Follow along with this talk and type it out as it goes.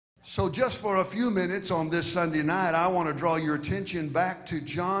So just for a few minutes on this Sunday night, I want to draw your attention back to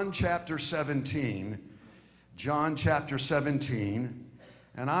John chapter 17. John chapter 17.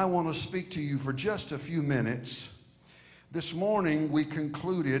 And I want to speak to you for just a few minutes. This morning we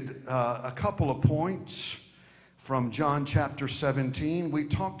concluded a couple of points from John chapter 17. We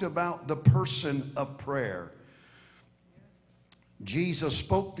talked about the person of prayer. Jesus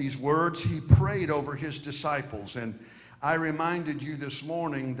spoke these words. He prayed over his disciples. And I reminded you this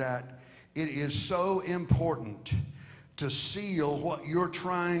morning that it is so important to seal what you're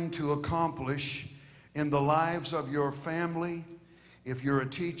trying to accomplish in the lives of your family. If you're a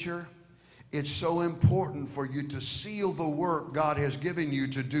teacher, it's so important for you to seal the work God has given you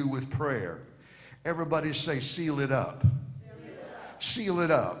to do with prayer. Everybody say, seal it up. Seal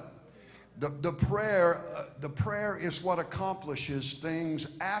it up. The prayer is what accomplishes things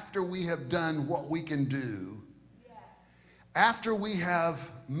after we have done what we can do. After we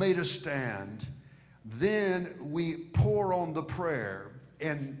have made a stand, then we pour on the prayer,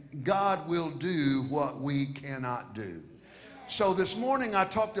 and God will do what we cannot do. So this morning I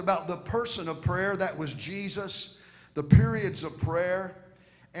talked about the person of prayer. That was Jesus, the periods of prayer.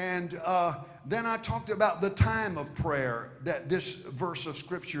 And then I talked about the time of prayer that this verse of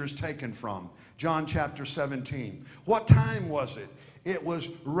Scripture is taken from, John chapter 17. What time was it? It was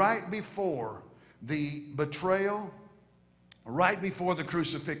right before the betrayal, right before the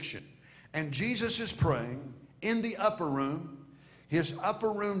crucifixion. And Jesus is praying in the upper room, his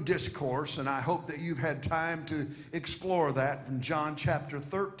upper room discourse, and I hope that you've had time to explore that from John chapter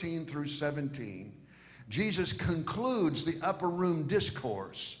 13 through 17. Jesus concludes the upper room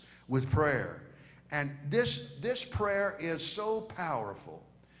discourse with prayer. And this prayer is so powerful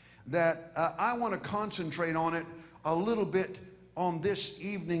that I want to concentrate on it a little bit on this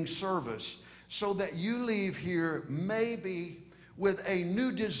evening service, so that you leave here maybe with a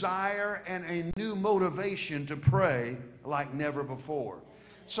new desire and a new motivation to pray like never before.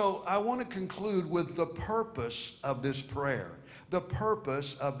 So I want to conclude with the purpose of this prayer. The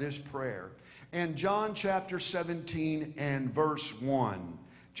purpose of this prayer. In John chapter 17 and verse 1.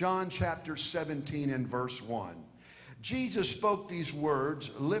 John chapter 17 and verse 1. Jesus spoke these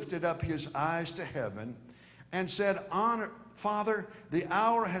words, lifted up his eyes to heaven, and said, Father, the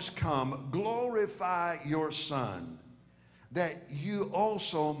hour has come. Glorify your Son, that he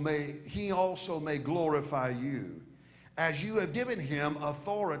also may glorify you, as you have given him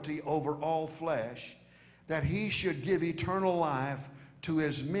authority over all flesh, that he should give eternal life to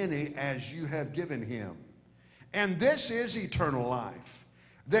as many as you have given him. And this is eternal life,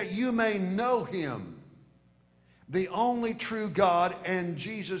 that you may know him, the only true God, and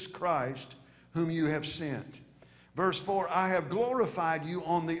Jesus Christ, whom you have sent. Verse 4, I have glorified you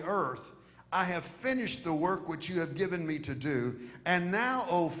on the earth. I have finished the work which you have given me to do. And now,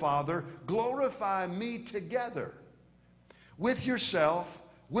 O Father, glorify me together with yourself,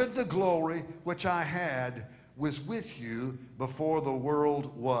 with the glory which I had was with you before the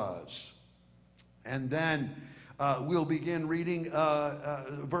world was. And then we'll begin reading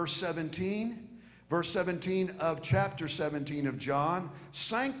verse 17. Verse 17 of chapter 17 of John.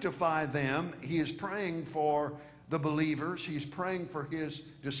 Sanctify them. He is praying for the believers. He's praying for his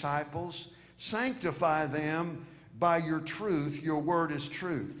disciples. Sanctify them by your truth. Your word is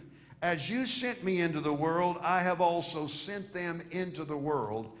truth. As you sent me into the world, I have also sent them into the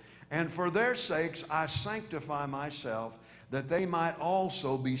world. And for their sakes I sanctify myself, that they might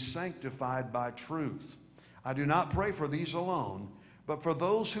also be sanctified by truth. I do not pray for these alone, but for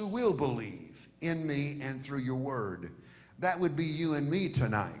those who will believe in me and through your word. That would be you and me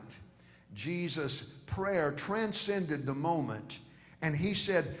tonight. Jesus' prayer transcended the moment, and he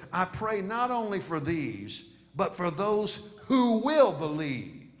said, I pray not only for these, but for those who will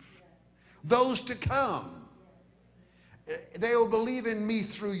believe, those to come. They will believe in me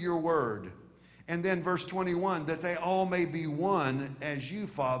through your word. And then verse 21, that they all may be one, as you,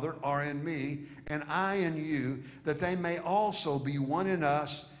 Father, are in me, and I in you, that they may also be one in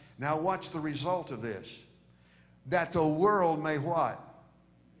us. Now watch the result of this. That the world may what?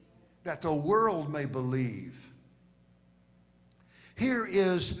 That the world may believe. Here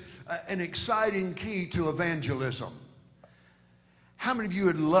is an exciting key to evangelism. How many of you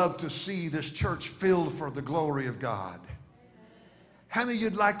would love to see this church filled for the glory of God? How many of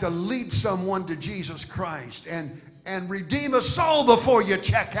you'd like to lead someone to Jesus Christ and redeem a soul before you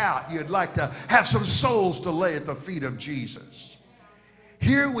check out? You'd like to have some souls to lay at the feet of Jesus.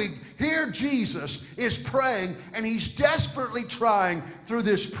 Here Jesus is praying, and he's desperately trying through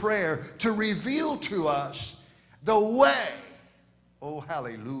this prayer to reveal to us the way. Oh,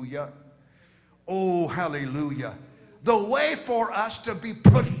 hallelujah. Oh, hallelujah. the way for us to be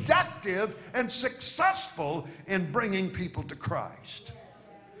productive and successful in bringing people to Christ.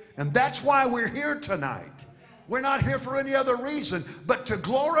 And that's why we're here tonight. We're not here for any other reason but to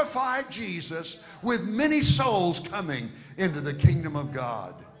glorify Jesus with many souls coming into the kingdom of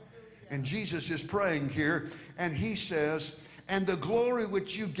God. And Jesus is praying here, and he says, and the glory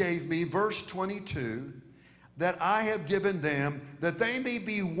which you gave me, verse 22, that I have given them, that they may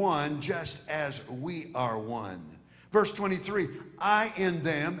be one just as we are one. Verse 23, I in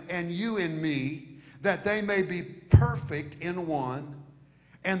them and you in me, that they may be perfect in one,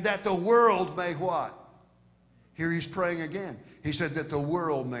 and that the world may what? Here he's praying again. He said that the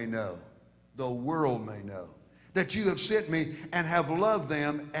world may know. The world may know that you have sent me and have loved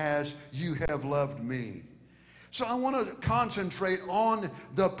them as you have loved me. So I want to concentrate on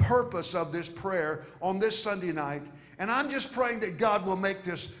the purpose of this prayer on this Sunday night. And I'm just praying that God will make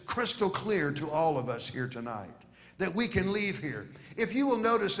this crystal clear to all of us here tonight, that we can leave here. If you will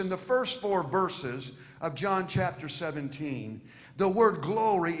notice in the first 4 verses of John chapter 17, the word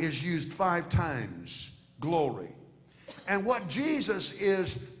glory is used 5 times. Glory. And what Jesus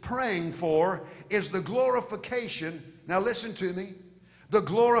is praying for is the glorification, now listen to me, the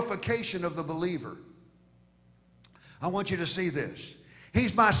glorification of the believer. I want you to see this.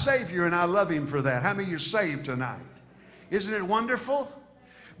 He's my Savior and I love him for that. How many of you are saved tonight? Isn't it wonderful?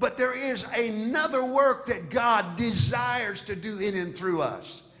 But there is another work that God desires to do in and through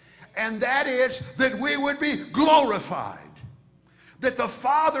us. And that is that we would be glorified. That the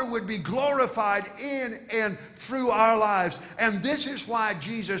Father would be glorified in and through our lives. And this is why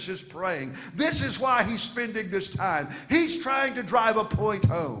Jesus is praying. This is why he's spending this time. He's trying to drive a point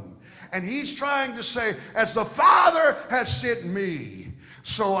home. And he's trying to say, as the Father has sent me,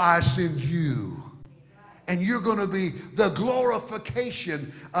 so I send you. And you're going to be the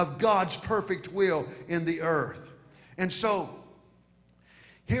glorification of God's perfect will in the earth. And so,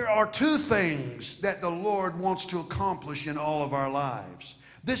 here are 2 things that the Lord wants to accomplish in all of our lives.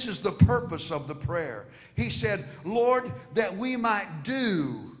 This is the purpose of the prayer. He said, Lord, that we might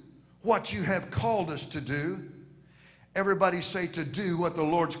do what you have called us to do. Everybody say to do what the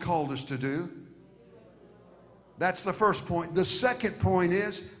Lord's called us to do. That's the first point. The second point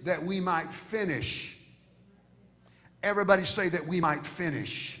is that we might finish. Everybody say that we might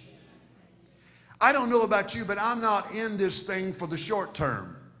finish. I don't know about you, but I'm not in this thing for the short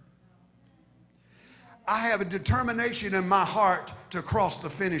term. I have a determination in my heart to cross the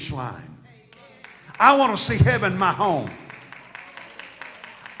finish line. I want to see heaven my home.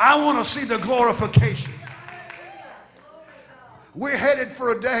 I want to see the glorification. We're headed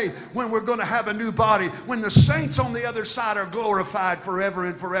for a day when we're going to have a new body, when the saints on the other side are glorified forever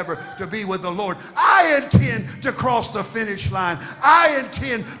and forever to be with the Lord. I intend to cross the finish line. I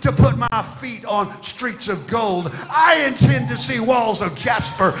intend to put my feet on streets of gold. I intend to see walls of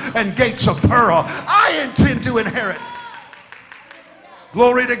jasper and gates of pearl. I intend to inherit.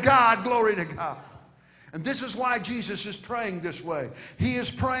 Glory to God, glory to God. And this is why Jesus is praying this way. He is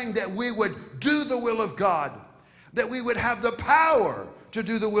praying that we would do the will of God, that we would have the power to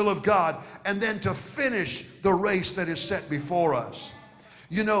do the will of God, and then to finish the race that is set before us.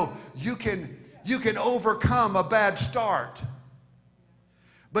 You know, you can overcome a bad start,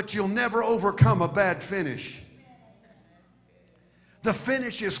 but you'll never overcome a bad finish. The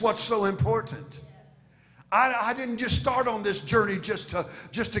finish is what's so important. I didn't just start on this journey just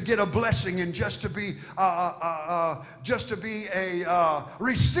to get a blessing and just to be a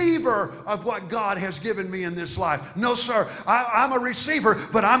receiver of what God has given me in this life. No, sir. I'm a receiver,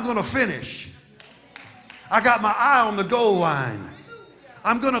 but I'm going to finish. I got my eye on the goal line.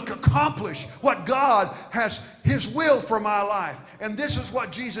 I'm going to accomplish what God has His will for my life. And this is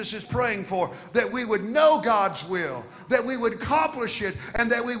what Jesus is praying for, that we would know God's will, that we would accomplish it,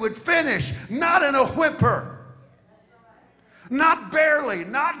 and that we would finish, not in a whimper, not barely,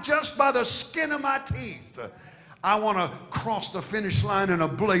 not just by the skin of my teeth. I want to cross the finish line in a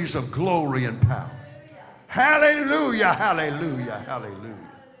blaze of glory and power. Hallelujah, hallelujah, hallelujah.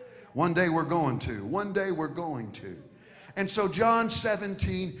 One day we're going to. One day we're going to. And so John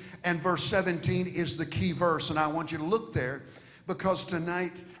 17 and verse 17 is the key verse. And I want you to look there, because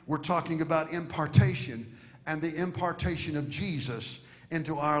tonight we're talking about impartation and the impartation of Jesus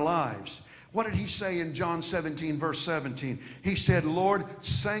into our lives. What did he say in John 17 verse 17? He said, Lord,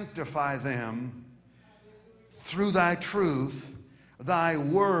 sanctify them through thy truth. Thy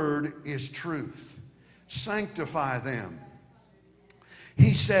word is truth. Sanctify them.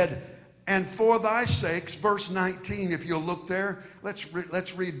 He said, and for thy sakes, verse 19, if you'll look there,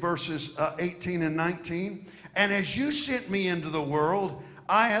 let's read verses 18 and 19. And as you sent me into the world,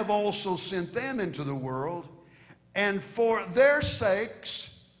 I have also sent them into the world. And for their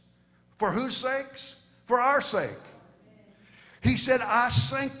sakes, for whose sakes? For our sake. He said, I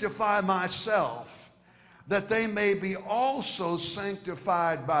sanctify myself, that they may be also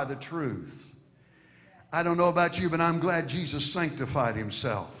sanctified by the truth. I don't know about you, but I'm glad Jesus sanctified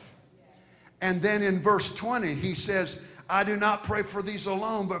himself. And then in verse 20, he says, I do not pray for these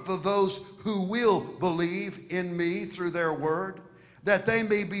alone, but for those who will believe in me through their word, that they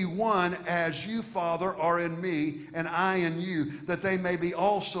may be one as you, Father, are in me, and I in you, that they may be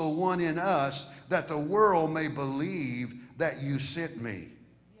also one in us, that the world may believe that you sent me.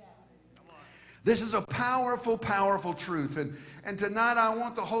 This is a powerful, powerful truth. And tonight I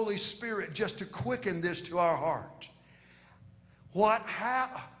want the Holy Spirit just to quicken this to our heart.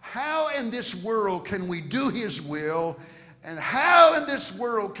 How in this world can we do his will? And how in this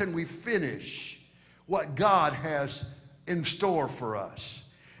world can we finish what God has in store for us?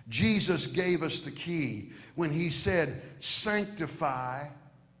 Jesus gave us the key when he said, sanctify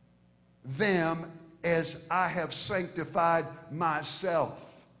them as I have sanctified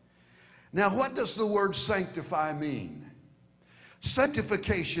myself. Now, what does the word sanctify mean?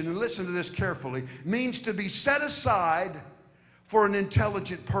 Sanctification, and listen to this carefully, means to be set aside for an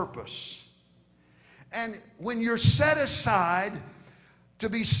intelligent purpose. And when you're set aside, to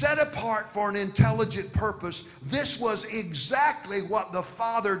be set apart for an intelligent purpose, this was exactly what the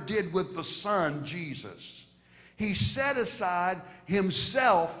Father did with the Son, Jesus. He set aside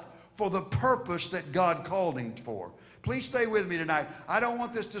himself for the purpose that God called him for. Please stay with me tonight. I don't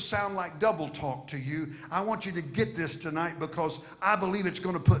want this to sound like double talk to you. I want you to get this tonight because I believe it's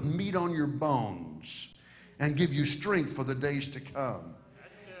going to put meat on your bones and give you strength for the days to come.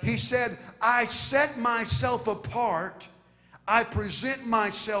 He said, I set myself apart. I present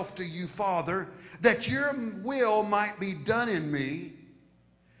myself to you, Father, that your will might be done in me.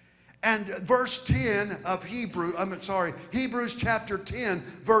 And verse 10 of Hebrews chapter 10,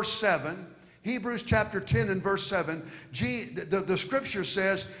 verse 7. Hebrews chapter 10 and verse 7, the scripture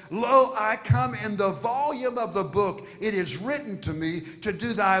says, Lo, I come in the volume of the book. It is written to me to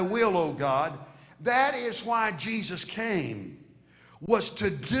do thy will, O God. That is why Jesus came, was to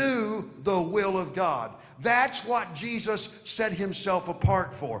do the will of God. That's what Jesus set himself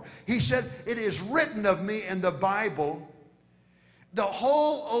apart for. He said, it is written of me in the Bible. The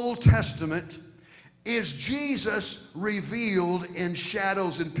whole Old Testament is Jesus revealed in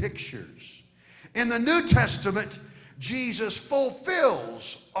shadows and pictures. In the New Testament, Jesus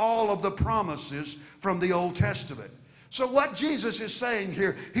fulfills all of the promises from the Old Testament. So what Jesus is saying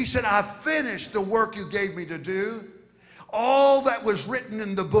here, he said, I've finished the work you gave me to do. All that was written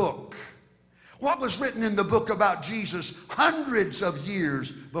in the book. What was written in the book about Jesus hundreds of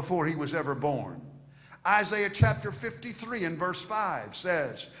years before he was ever born? Isaiah chapter 53 and verse 5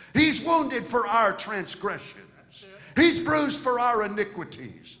 says, he's wounded for our transgressions. He's bruised for our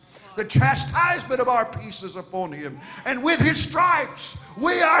iniquities. The chastisement of our peace is upon him. And with his stripes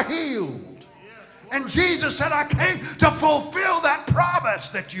we are healed. And Jesus said, I came to fulfill that promise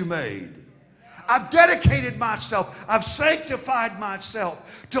that you made. I've dedicated myself. I've sanctified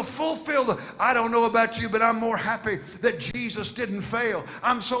myself to fulfill I don't know about you, but I'm more happy that Jesus didn't fail.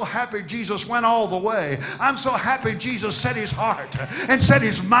 I'm so happy Jesus went all the way. I'm so happy Jesus set his heart and set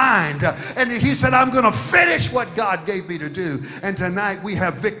his mind. And he said, I'm going to finish what God gave me to do. And tonight we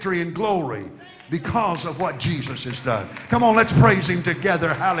have victory and glory because of what Jesus has done. Come on, let's praise him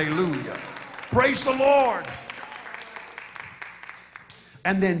together. Hallelujah. Praise the Lord.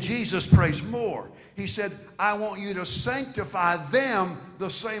 And then Jesus prays more. He said, I want you to sanctify them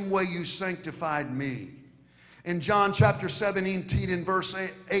the same way you sanctified me. In John chapter 17 and verse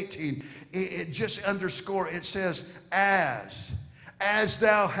 18, it just underscores, it says, as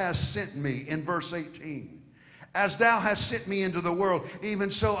thou hast sent me, in verse 18. As thou hast sent me into the world, even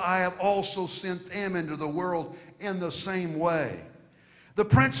so I have also sent them into the world in the same way. The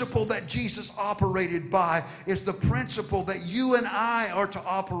principle that Jesus operated by is the principle that you and I are to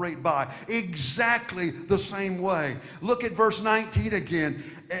operate by. Exactly the same way. Look at verse 19 again.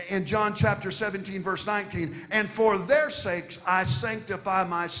 In John chapter 17, verse 19. And for their sakes I sanctify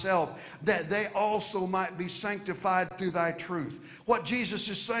myself, that they also might be sanctified through thy truth. What Jesus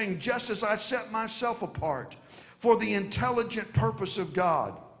is saying, just as I set myself apart for the intelligent purpose of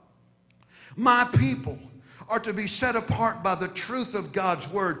God, my people are to be set apart by the truth of God's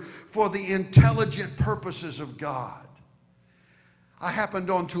word for the intelligent purposes of God. I happened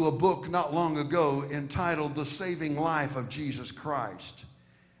onto a book not long ago entitled The Saving Life of Jesus Christ.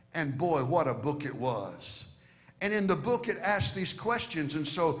 And boy, what a book it was. And in the book it asked these questions. And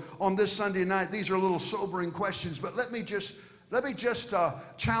so on this Sunday night, these are a little sobering questions, but let me just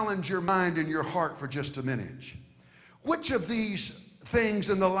challenge your mind and your heart for just a minute. Which of these things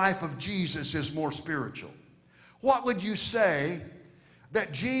in the life of Jesus is more spiritual? What would you say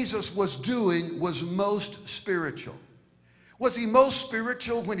that Jesus was doing was most spiritual? Was he most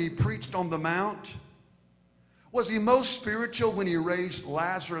spiritual when he preached on the mount? Was he most spiritual when he raised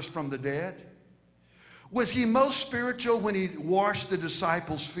Lazarus from the dead? Was he most spiritual when he washed the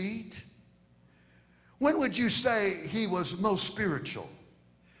disciples' feet? When would you say he was most spiritual?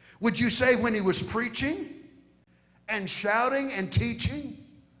 Would you say when he was preaching and shouting and teaching?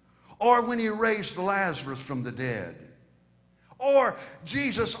 Or when he raised Lazarus from the dead? Or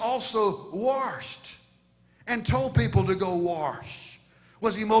Jesus also washed and told people to go wash.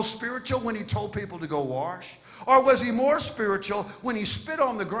 Was he most spiritual when he told people to go wash? Or was he more spiritual when he spit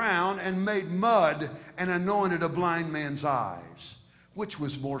on the ground and made mud and anointed a blind man's eyes? Which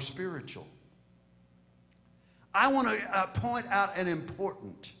was more spiritual? I want to point out an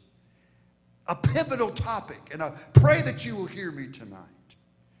important, a pivotal topic, and I pray that you will hear me tonight.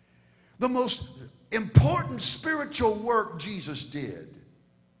 The most important spiritual work Jesus did,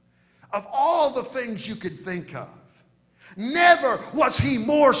 of all the things you could think of, never was he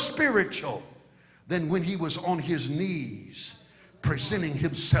more spiritual than when he was on his knees presenting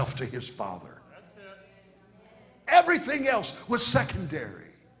himself to his Father. Everything else was secondary.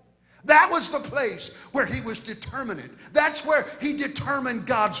 That was the place where he was determinate. That's where he determined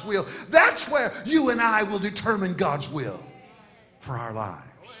God's will. That's where you and I will determine God's will for our lives.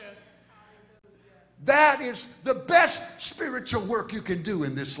 That is the best spiritual work you can do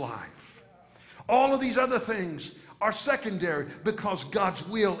in this life. All of these other things are secondary because God's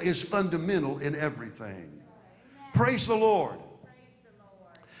will is fundamental in everything. Praise the Lord.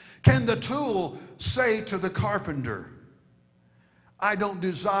 Can the tool say to the carpenter, I don't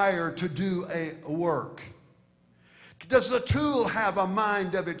desire to do a work? Does the tool have a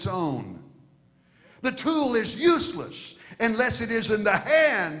mind of its own? The tool is useless unless it is in the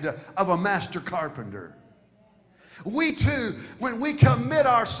hand of a master carpenter. We too, when we commit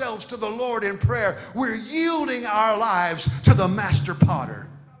ourselves to the Lord in prayer, we're yielding our lives to the master potter.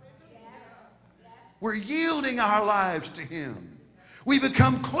 We're yielding our lives to him. We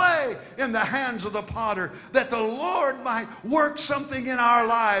become clay in the hands of the potter, that the Lord might work something in our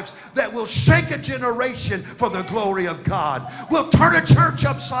lives that will shake a generation for the glory of God. Will turn a church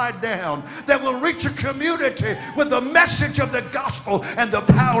upside down, that will reach a community with the message of the gospel and the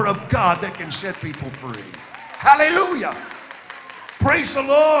power of God that can set people free. Hallelujah. Praise the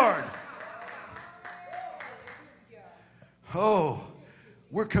Lord. Oh,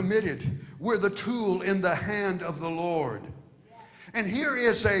 we're committed. We're the tool in the hand of the Lord. And here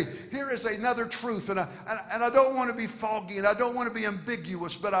is another truth, and I don't want to be foggy and I don't want to be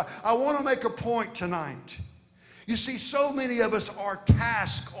ambiguous, but I want to make a point tonight. You see, so many of us are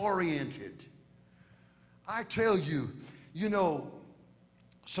task-oriented. I tell you,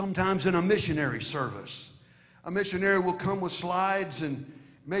 sometimes in a missionary service, a missionary will come with slides, and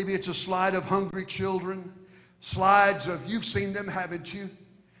maybe it's a slide of hungry children, slides of, you've seen them, haven't you?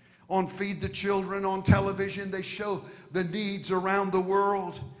 On Feed the Children on television, they show the needs around the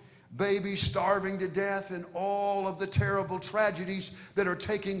world, babies starving to death, and all of the terrible tragedies that are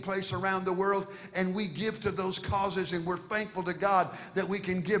taking place around the world. And we give to those causes, and we're thankful to God that we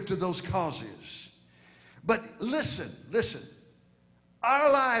can give to those causes. But listen.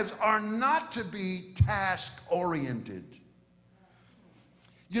 Our lives are not to be task-oriented.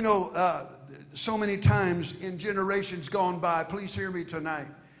 So many times in generations gone by, please hear me tonight,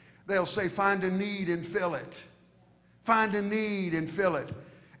 they'll say, find a need and fill it. Find a need and fill it.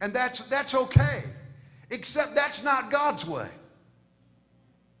 And that's okay, except that's not God's way.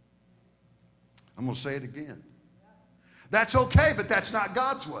 I'm going to say it again. That's okay, but that's not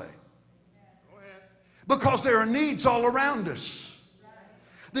God's way. Because there are needs all around us.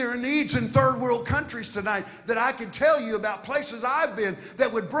 There are needs in third world countries tonight that I can tell you about, places I've been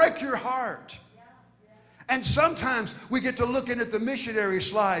that would break your heart. And sometimes we get to looking at the missionary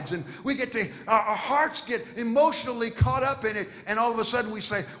slides, and our hearts get emotionally caught up in it, and all of a sudden we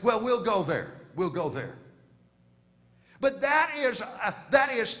say, well, we'll go there. We'll go there. But that is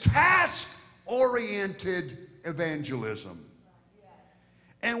task-oriented evangelism.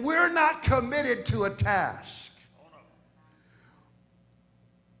 And we're not committed to a task.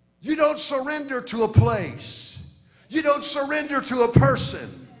 You don't surrender to a place. You don't surrender to a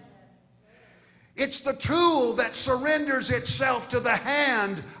person. It's the tool that surrenders itself to the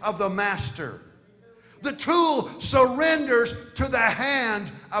hand of the master. The tool surrenders to the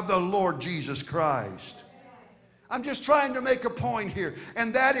hand of the Lord Jesus Christ. I'm just trying to make a point here,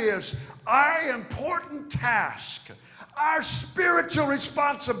 and that is our important task, Our spiritual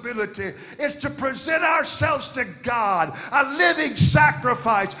responsibility is to present ourselves to God, a living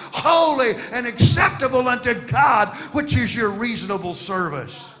sacrifice, holy and acceptable unto God, which is your reasonable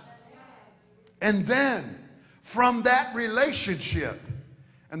service. And then, from that relationship,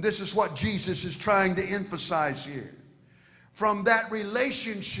 and this is what Jesus is trying to emphasize here, from that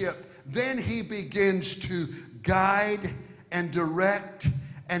relationship, then he begins to guide and direct,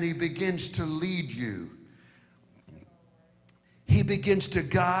 and he begins to lead you. He begins to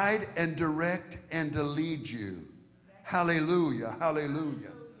guide and direct and to lead you. Hallelujah,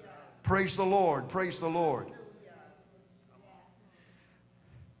 hallelujah. Praise the Lord, praise the Lord.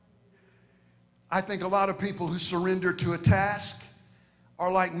 I think a lot of people who surrender to a task are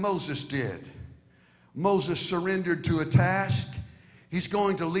like Moses did. Moses surrendered to a task. He's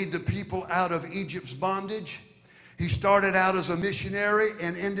going to lead the people out of Egypt's bondage. He started out as a missionary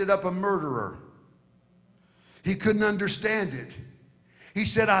and ended up a murderer. He couldn't understand it. He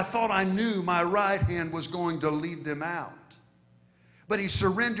said, I thought I knew my right hand was going to lead them out. But he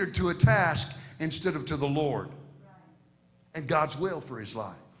surrendered to a task instead of to the Lord and God's will for his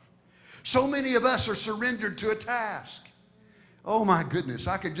life. So many of us are surrendered to a task. Oh my goodness,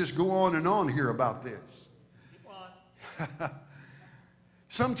 I could just go on and on here about this.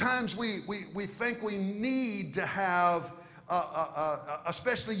 Sometimes we think we need to have,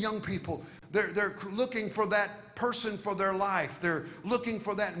 especially young people, they're looking for that person for their life. They're looking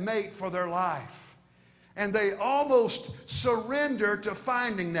for that mate for their life. And they almost surrender to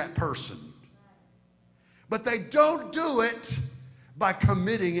finding that person. But they don't do it by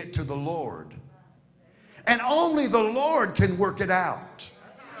committing it to the Lord. And only the Lord can work it out.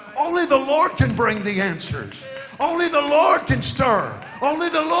 Only the Lord can bring the answers. Only the Lord can stir. Only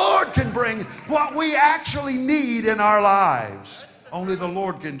the Lord can bring what we actually need in our lives. Only the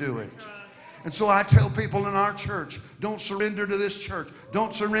Lord can do it. And so I tell people in our church, don't surrender to this church.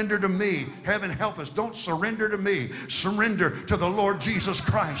 Don't surrender to me. Heaven help us. Don't surrender to me. Surrender to the Lord Jesus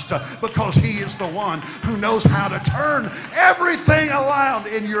Christ, because he is the one who knows how to turn everything around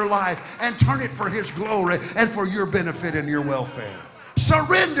in your life and turn it for his glory and for your benefit and your welfare.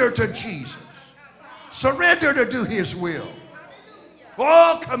 Surrender to Jesus. Surrender to do his will.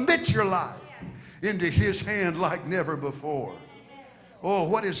 Oh, commit your life into his hand like never before. Oh,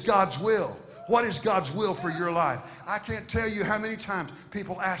 what is God's will? What is God's will for your life? I can't tell you how many times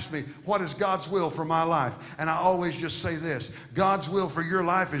people ask me, what is God's will for my life? And I always just say this, God's will for your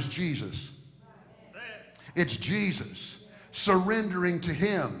life is Jesus. It's Jesus. Surrendering to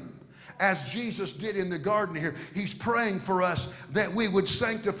him. As Jesus did in the garden here, he's praying for us that we would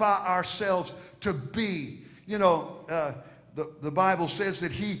sanctify ourselves to be. You know, the Bible says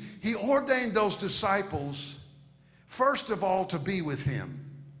that he ordained those disciples, first of all, to be with him.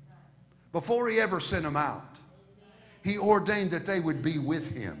 Before he ever sent them out, he ordained that they would be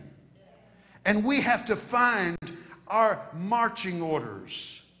with him. And we have to find our marching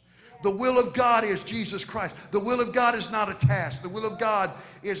orders. The will of God is Jesus Christ. The will of God is not a task. The will of God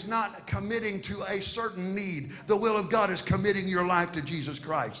is not committing to a certain need. The will of God is committing your life to Jesus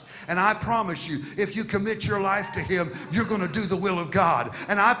Christ. And I promise you, if you commit your life to him, you're going to do the will of God.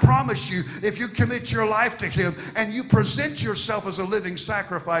 And I promise you, if you commit your life to him and you present yourself as a living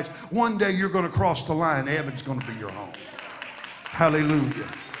sacrifice, one day you're going to cross the line. Heaven's going to be your home.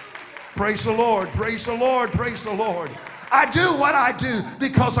 Hallelujah. Praise the Lord. Praise the Lord. Praise the Lord. I do what I do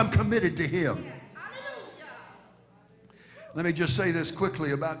because I'm committed to him. Let me just say this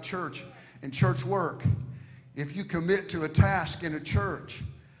quickly about church and church work. If you commit to a task in a church,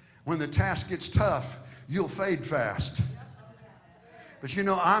 when the task gets tough, you'll fade fast. But you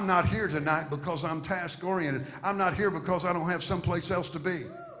know, I'm not here tonight because I'm task-oriented. I'm not here because I don't have someplace else to be.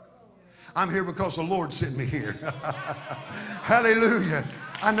 I'm here because the Lord sent me here. Hallelujah.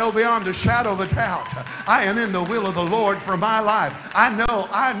 I know beyond a shadow of a doubt, I am in the will of the Lord for my life. I know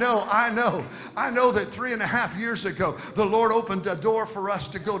that 3.5 years ago, the Lord opened a door for us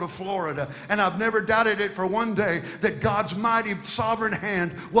to go to Florida. And I've never doubted it for one day that God's mighty sovereign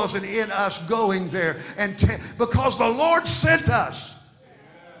hand wasn't in us going there. And because the Lord sent us.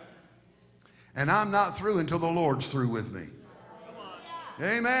 And I'm not through until the Lord's through with me.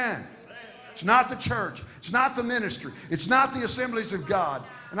 Amen. It's not the church. It's not the ministry. It's not the assemblies of God.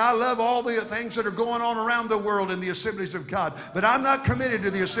 And I love all the things that are going on around the world in the assemblies of God. But I'm not committed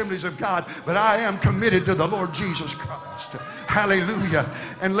to the assemblies of God, but I am committed to the Lord Jesus Christ. Hallelujah.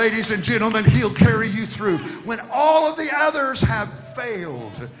 And ladies and gentlemen, he'll carry you through. When all of the others have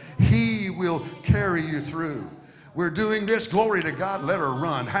failed, he will carry you through. We're doing this. Glory to God. Let her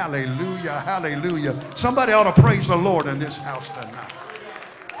run. Hallelujah. Hallelujah. Somebody ought to praise the Lord in this house tonight.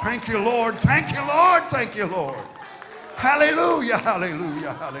 Thank you, Lord. Thank you, Lord. Thank you, Lord. Hallelujah,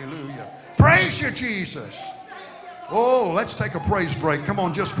 hallelujah, hallelujah. Praise you, Jesus. Oh, let's take a praise break. Come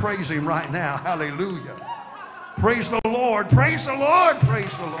on, just praise Him right now. Hallelujah. Praise the Lord, praise the Lord,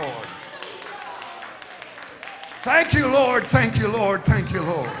 praise the Lord. Thank you, Lord, thank you, Lord, thank you,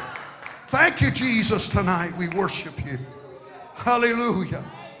 Lord. Thank you, Jesus, tonight. We worship you. Hallelujah.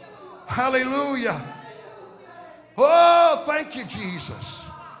 Hallelujah. Oh, thank you, Jesus.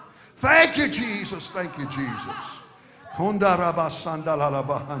 Thank you, Jesus. Thank you, Jesus.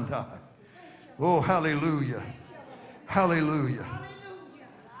 Oh, hallelujah. Hallelujah.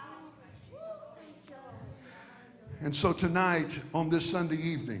 And so tonight, on this Sunday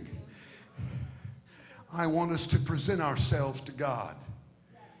evening, I want us to present ourselves to God.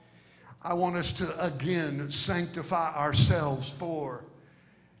 I want us to again sanctify ourselves for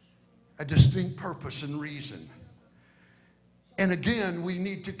a distinct purpose and reason. And again, we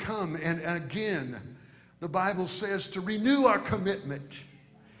need to come and again, the Bible says to renew our commitment.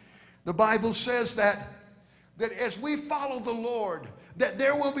 The Bible says that as we follow the Lord, that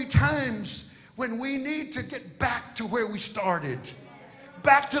there will be times when we need to get back to where we started.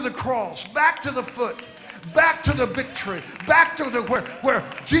 Back to the cross, back to the foot, back to the victory, back to the where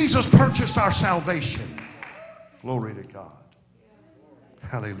Jesus purchased our salvation. Glory to God.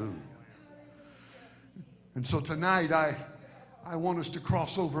 Hallelujah. And so tonight I want us to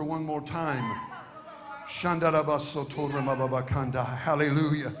cross over one more time.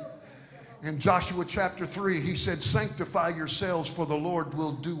 Hallelujah. In Joshua chapter 3, he said, sanctify yourselves, for the Lord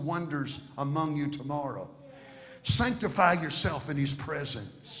will do wonders among you tomorrow. Sanctify yourself in His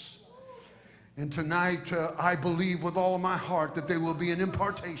presence. And tonight, I believe with all of my heart that there will be an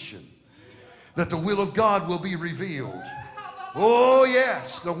impartation, that the will of God will be revealed. Oh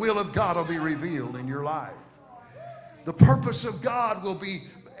yes, the will of God will be revealed in your life. The purpose of God will be,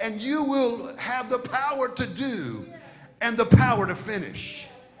 and you will have the power to do and the power to finish.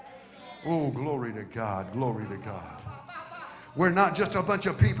 Oh, glory to God, glory to God. We're not just a bunch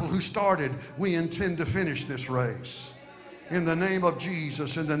of people who started. We intend to finish this race. In the name of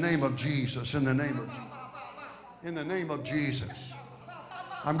Jesus, in the name of Jesus, in the name of Jesus. In the name of Jesus.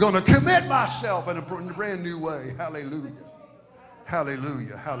 I'm going to commit myself in a brand new way. Hallelujah.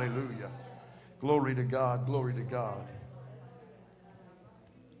 Hallelujah, hallelujah. Glory to God, glory to God.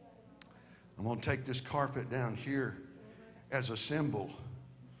 I'm going to take this carpet down here as a symbol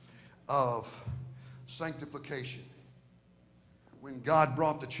of sanctification. When God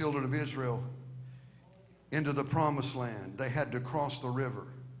brought the children of Israel into the promised land, they had to cross the river.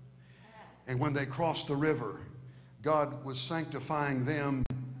 And when they crossed the river, God was sanctifying them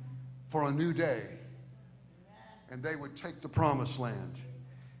for a new day. And they would take the promised land.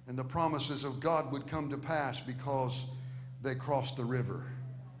 And the promises of God would come to pass because they crossed the river.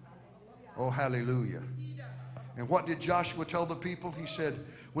 Oh, hallelujah. And what did Joshua tell the people? He said,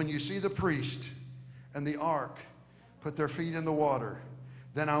 when you see the priest and the ark put their feet in the water,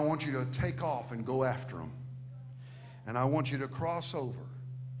 then I want you to take off and go after them. And I want you to cross over.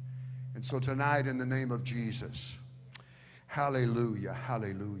 And so tonight, in the name of Jesus, hallelujah,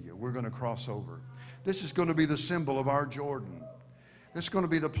 hallelujah, we're going to cross over. This is going to be the symbol of our Jordan. This is going to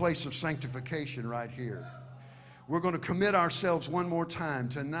be the place of sanctification right here. We're going to commit ourselves one more time.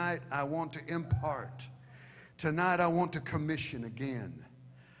 Tonight, I want to impart. Tonight, I want to commission again.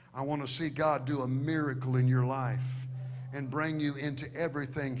 I want to see God do a miracle in your life and bring you into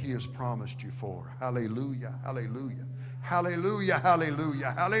everything He has promised you for. Hallelujah, hallelujah, hallelujah,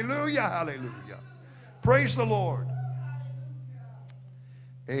 hallelujah, hallelujah, hallelujah. Praise the Lord.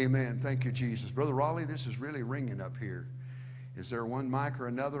 Amen. Thank you, Jesus. Brother Raleigh, this is really ringing up here. Is there one mic or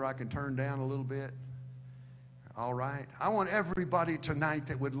another I can turn down a little bit? All right. I want everybody tonight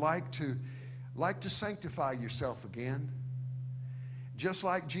that would like to sanctify yourself again. Just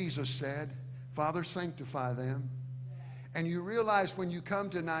like Jesus said, Father, sanctify them. And you realize when you come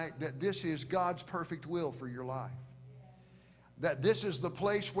tonight that this is God's perfect will for your life. That this is the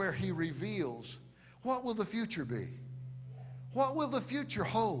place where He reveals what will the future be. What will the future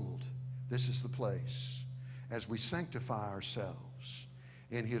hold? This is the place as we sanctify ourselves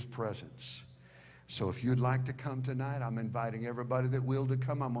in His presence. So if you'd like to come tonight, I'm inviting everybody that will to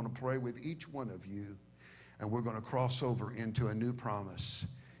come. I'm going to pray with each one of you. And we're going to cross over into a new promise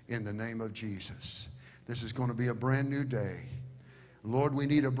in the name of Jesus. This is going to be a brand new day. Lord, we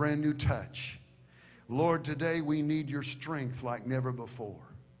need a brand new touch. Lord, today we need your strength like never before.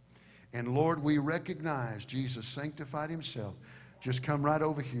 And Lord, we recognize Jesus sanctified Himself. Just come right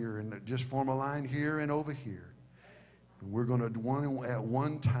over here and just form a line here and over here. And we're going to, at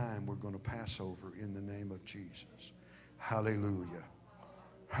one time, we're going to pass over in the name of Jesus. Hallelujah.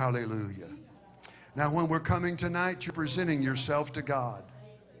 Hallelujah. Now, when we're coming tonight, you're presenting yourself to God.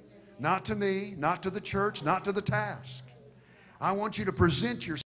 Not to me, not to the church, not to the task. I want you to present yourself.